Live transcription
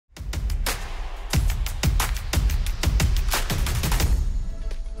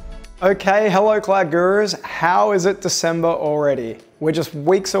Okay, hello Cloud Gurus. How is it December already? We're just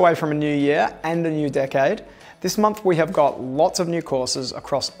weeks away from a new year and a new decade. This month we have got lots of new courses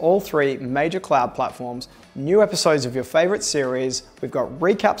across all three major cloud platforms, new episodes of your favorite series, we've got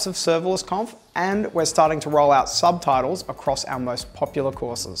recaps of Serverlessconf, and we're starting to roll out subtitles across our most popular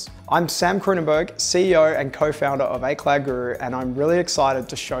courses. I'm Sam Kroonenberg, CEO and co-founder of A Cloud Guru, and I'm really excited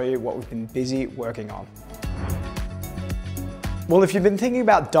to show you what we've been busy working on. Well, if you've been thinking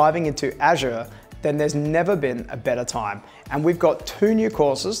about diving into Azure, then there's never been a better time. And we've got two new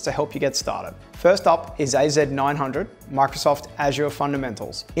courses to help you get started. First up is AZ900, Microsoft Azure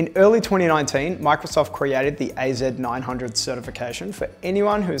Fundamentals. In early 2019, Microsoft created the AZ900 certification for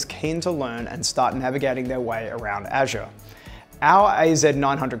anyone who is keen to learn and start navigating their way around Azure. Our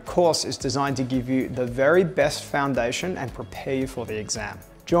AZ900 course is designed to give you the very best foundation and prepare you for the exam.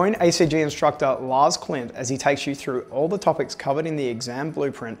 Join ACG instructor Lars Klint as he takes you through all the topics covered in the exam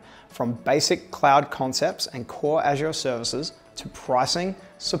blueprint, from basic cloud concepts and core Azure services to pricing,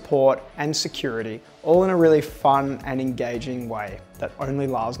 support, and security, all in a really fun and engaging way that only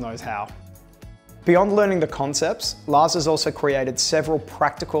Lars knows how. Beyond learning the concepts, Lars has also created several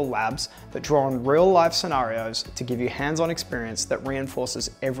practical labs that draw on real-life scenarios to give you hands-on experience that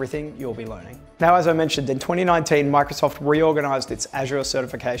reinforces everything you'll be learning. Now, as I mentioned, in 2019, Microsoft reorganized its Azure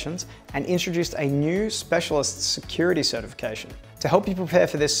certifications and introduced a new specialist security certification. To help you prepare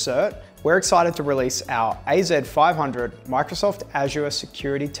for this cert, we're excited to release our AZ500 Microsoft Azure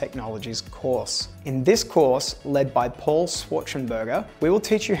Security Technologies course. In this course, led by Paul Schwarzenberger, we will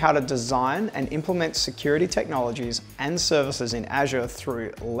teach you how to design and implement security technologies and services in Azure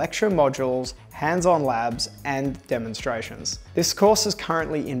through lecture modules, hands-on labs, and demonstrations. This course is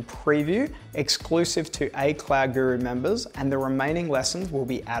currently in preview, exclusive to A Cloud Guru members, and the remaining lessons will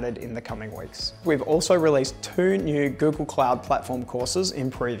be added in the coming weeks. We've also released two new Google Cloud Platform courses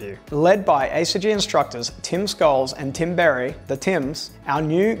in preview. Led by ACG instructors Tim Scholes and Tim Berry, the Tims, our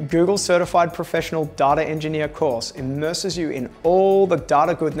new Google Certified Professional Data Engineer course immerses you in all the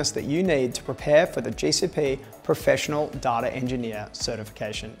data goodness that you need to prepare for the GCP Professional Data Engineer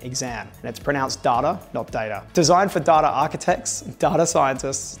Certification exam. And it's pronounced data, not data. Designed for data architects, data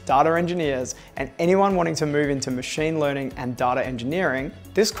scientists, data engineers, and anyone wanting to move into machine learning and data engineering,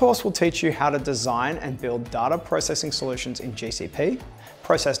 this course will teach you how to design and build data processing solutions in GCP,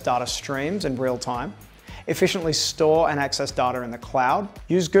 process data streams in real time, efficiently store and access data in the cloud,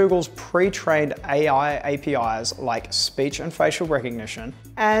 use Google's pre-trained AI APIs like speech and facial recognition,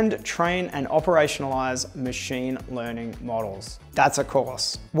 and train and operationalize machine learning models. That's a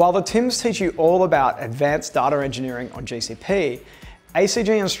course. While the Tims teach you all about advanced data engineering on GCP,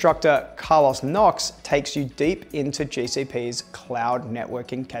 ACG instructor Carlos Knox takes you deep into GCP's cloud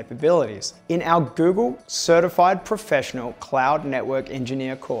networking capabilities. In our Google Certified Professional Cloud Network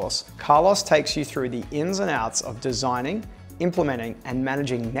Engineer course, Carlos takes you through the ins and outs of designing, implementing, and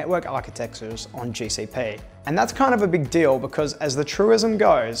managing network architectures on GCP. And that's kind of a big deal because, as the truism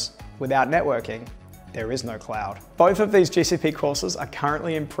goes, without networking, there is no cloud. Both of these GCP courses are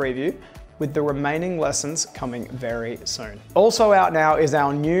currently in preview, with the remaining lessons coming very soon. Also out now is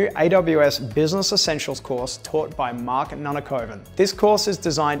our new AWS Business Essentials course taught by Mark Nunakoven. This course is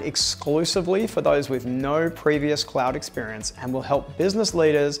designed exclusively for those with no previous cloud experience and will help business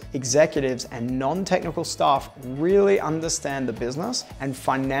leaders, executives, and non-technical staff really understand the business and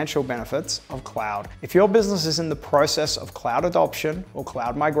financial benefits of cloud. If your business is in the process of cloud adoption or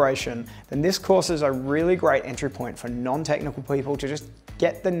cloud migration, then this course is a really great entry point for non-technical people to just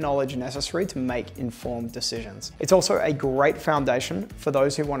get the knowledge necessary to make informed decisions. It's also a great foundation for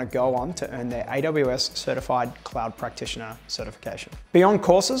those who want to go on to earn their AWS Certified Cloud Practitioner certification. Beyond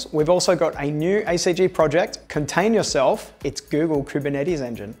courses, we've also got a new ACG project, Contain Yourself, it's Google Kubernetes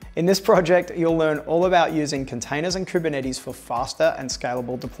Engine. In this project, you'll learn all about using containers and Kubernetes for faster and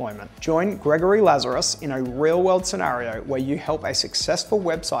scalable deployment. Join Gregory Lazarus in a real-world scenario where you help a successful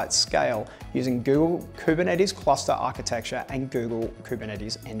website scale using Google Kubernetes Cluster architecture and Google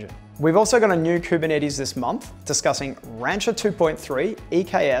Kubernetes Engine. We've also got a new Kubernetes this month discussing Rancher 2.3,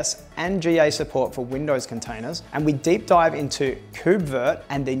 EKS, and GA support for Windows containers, and we deep dive into KubeVirt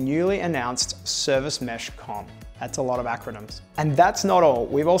and the newly announced Service Mesh Con. That's a lot of acronyms. And that's not all.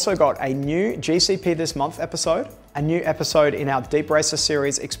 We've also got a new GCP This Month episode, a new episode in our Deep Racer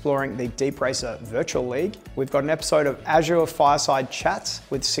series exploring the Deep Racer Virtual League. We've got an episode of Azure Fireside Chats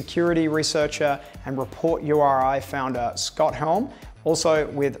with security researcher and Report URI founder Scott Helm, also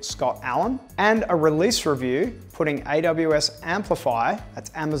with Scott Allen, and a release review putting AWS Amplify,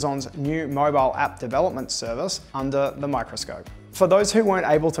 that's Amazon's new mobile app development service, under the microscope. For those who weren't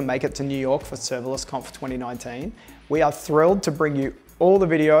able to make it to New York for Serverlessconf 2019, we are thrilled to bring you all the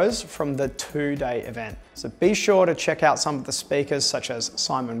videos from the 2-day event. So be sure to check out some of the speakers such as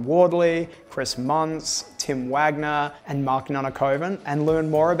Simon Wardley, Chris Munz, Tim Wagner, and Mark Nunakoven, and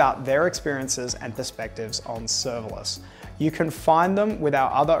learn more about their experiences and perspectives on serverless. You can find them with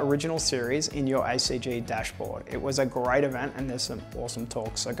our other original series in your ACG dashboard. It was a great event and there's some awesome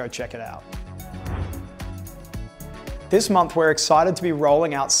talks, so go check it out. This month, we're excited to be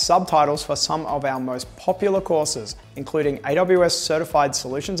rolling out subtitles for some of our most popular courses, including AWS Certified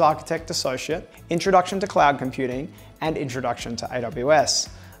Solutions Architect Associate, Introduction to Cloud Computing, and Introduction to AWS.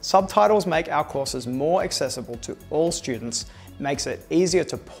 Subtitles make our courses more accessible to all students, makes it easier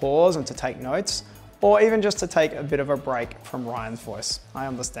to pause and to take notes, or even just to take a bit of a break from Ryan's voice. I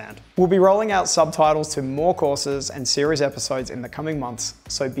understand. We'll be rolling out subtitles to more courses and series episodes in the coming months,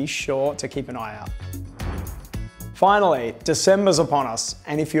 so be sure to keep an eye out. Finally, December's upon us,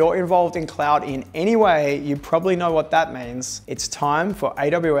 and if you're involved in cloud in any way, you probably know what that means. It's time for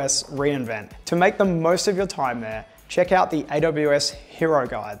AWS Reinvent. To make the most of your time there, check out the AWS Hero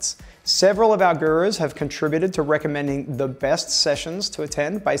Guides. Several of our gurus have contributed to recommending the best sessions to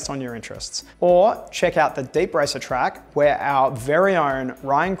attend based on your interests. Or check out the Deep Racer track, where our very own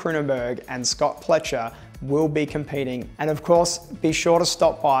Ryan Kroonenberg and Scott Pletcher will be competing. And of course, be sure to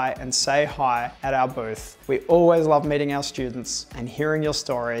stop by and say hi at our booth. We always love meeting our students and hearing your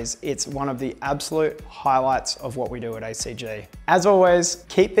stories. It's one of the absolute highlights of what we do at ACG. As always,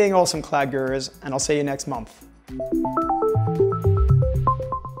 keep being awesome cloud gurus, and I'll see you next month.